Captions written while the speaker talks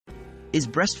Is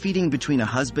breastfeeding between a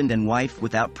husband and wife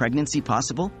without pregnancy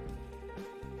possible?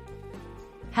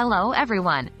 Hello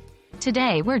everyone.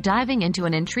 Today we're diving into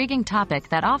an intriguing topic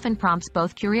that often prompts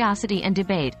both curiosity and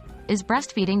debate. Is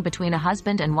breastfeeding between a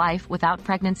husband and wife without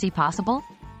pregnancy possible?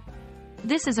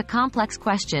 This is a complex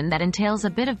question that entails a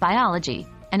bit of biology,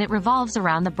 and it revolves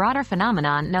around the broader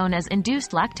phenomenon known as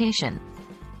induced lactation.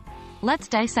 Let's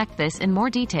dissect this in more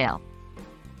detail.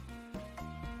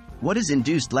 What is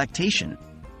induced lactation?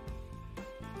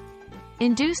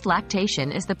 Induced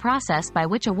lactation is the process by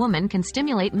which a woman can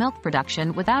stimulate milk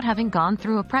production without having gone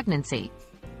through a pregnancy.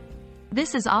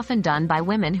 This is often done by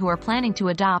women who are planning to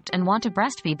adopt and want to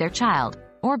breastfeed their child,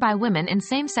 or by women in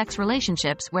same-sex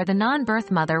relationships where the non-birth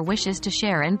mother wishes to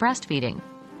share in breastfeeding.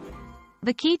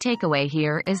 The key takeaway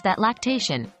here is that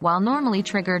lactation, while normally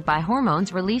triggered by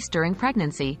hormones released during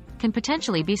pregnancy, can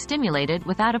potentially be stimulated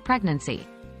without a pregnancy.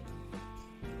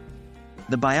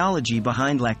 The biology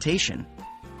behind lactation.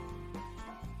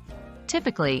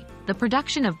 Typically, the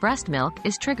production of breast milk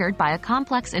is triggered by a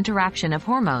complex interaction of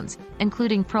hormones,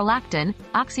 including prolactin,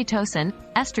 oxytocin,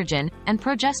 estrogen, and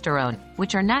progesterone,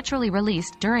 which are naturally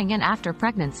released during and after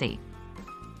pregnancy.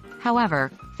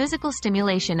 However, physical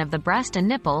stimulation of the breast and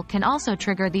nipple can also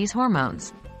trigger these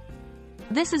hormones.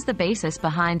 This is the basis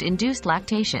behind induced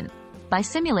lactation. By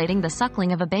simulating the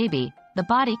suckling of a baby, the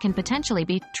body can potentially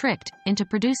be tricked into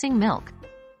producing milk.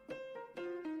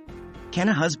 Can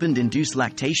a husband induce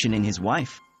lactation in his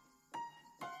wife?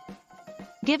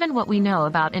 Given what we know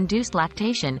about induced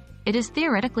lactation, it is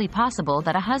theoretically possible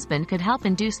that a husband could help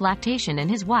induce lactation in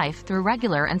his wife through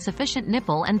regular and sufficient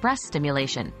nipple and breast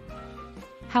stimulation.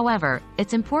 However,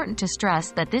 it's important to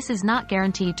stress that this is not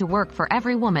guaranteed to work for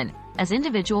every woman, as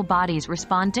individual bodies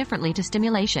respond differently to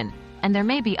stimulation, and there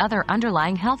may be other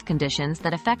underlying health conditions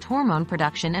that affect hormone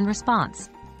production and response.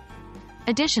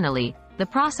 Additionally, the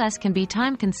process can be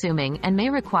time-consuming and may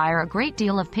require a great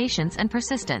deal of patience and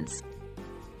persistence.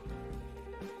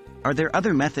 Are there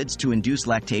other methods to induce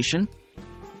lactation?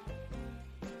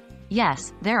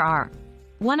 Yes, there are.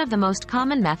 One of the most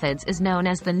common methods is known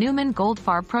as the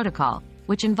Newman-Goldfarb protocol,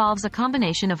 which involves a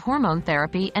combination of hormone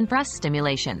therapy and breast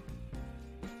stimulation.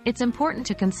 It's important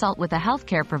to consult with a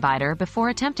healthcare provider before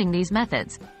attempting these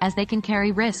methods, as they can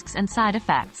carry risks and side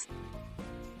effects.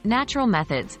 Natural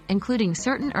methods, including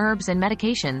certain herbs and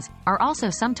medications, are also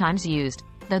sometimes used,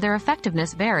 though their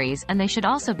effectiveness varies, and they should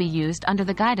also be used under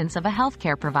the guidance of a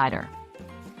healthcare provider.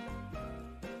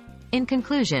 In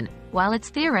conclusion, while it's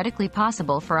theoretically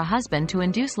possible for a husband to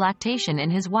induce lactation in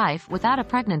his wife without a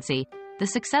pregnancy, the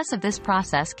success of this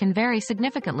process can vary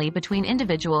significantly between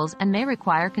individuals and may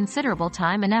require considerable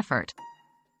time and effort.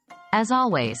 As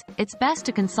always, it's best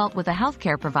to consult with a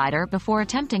healthcare provider before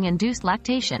attempting induced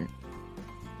lactation.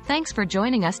 Thanks for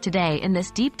joining us today in this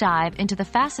deep dive into the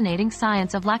fascinating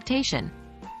science of lactation.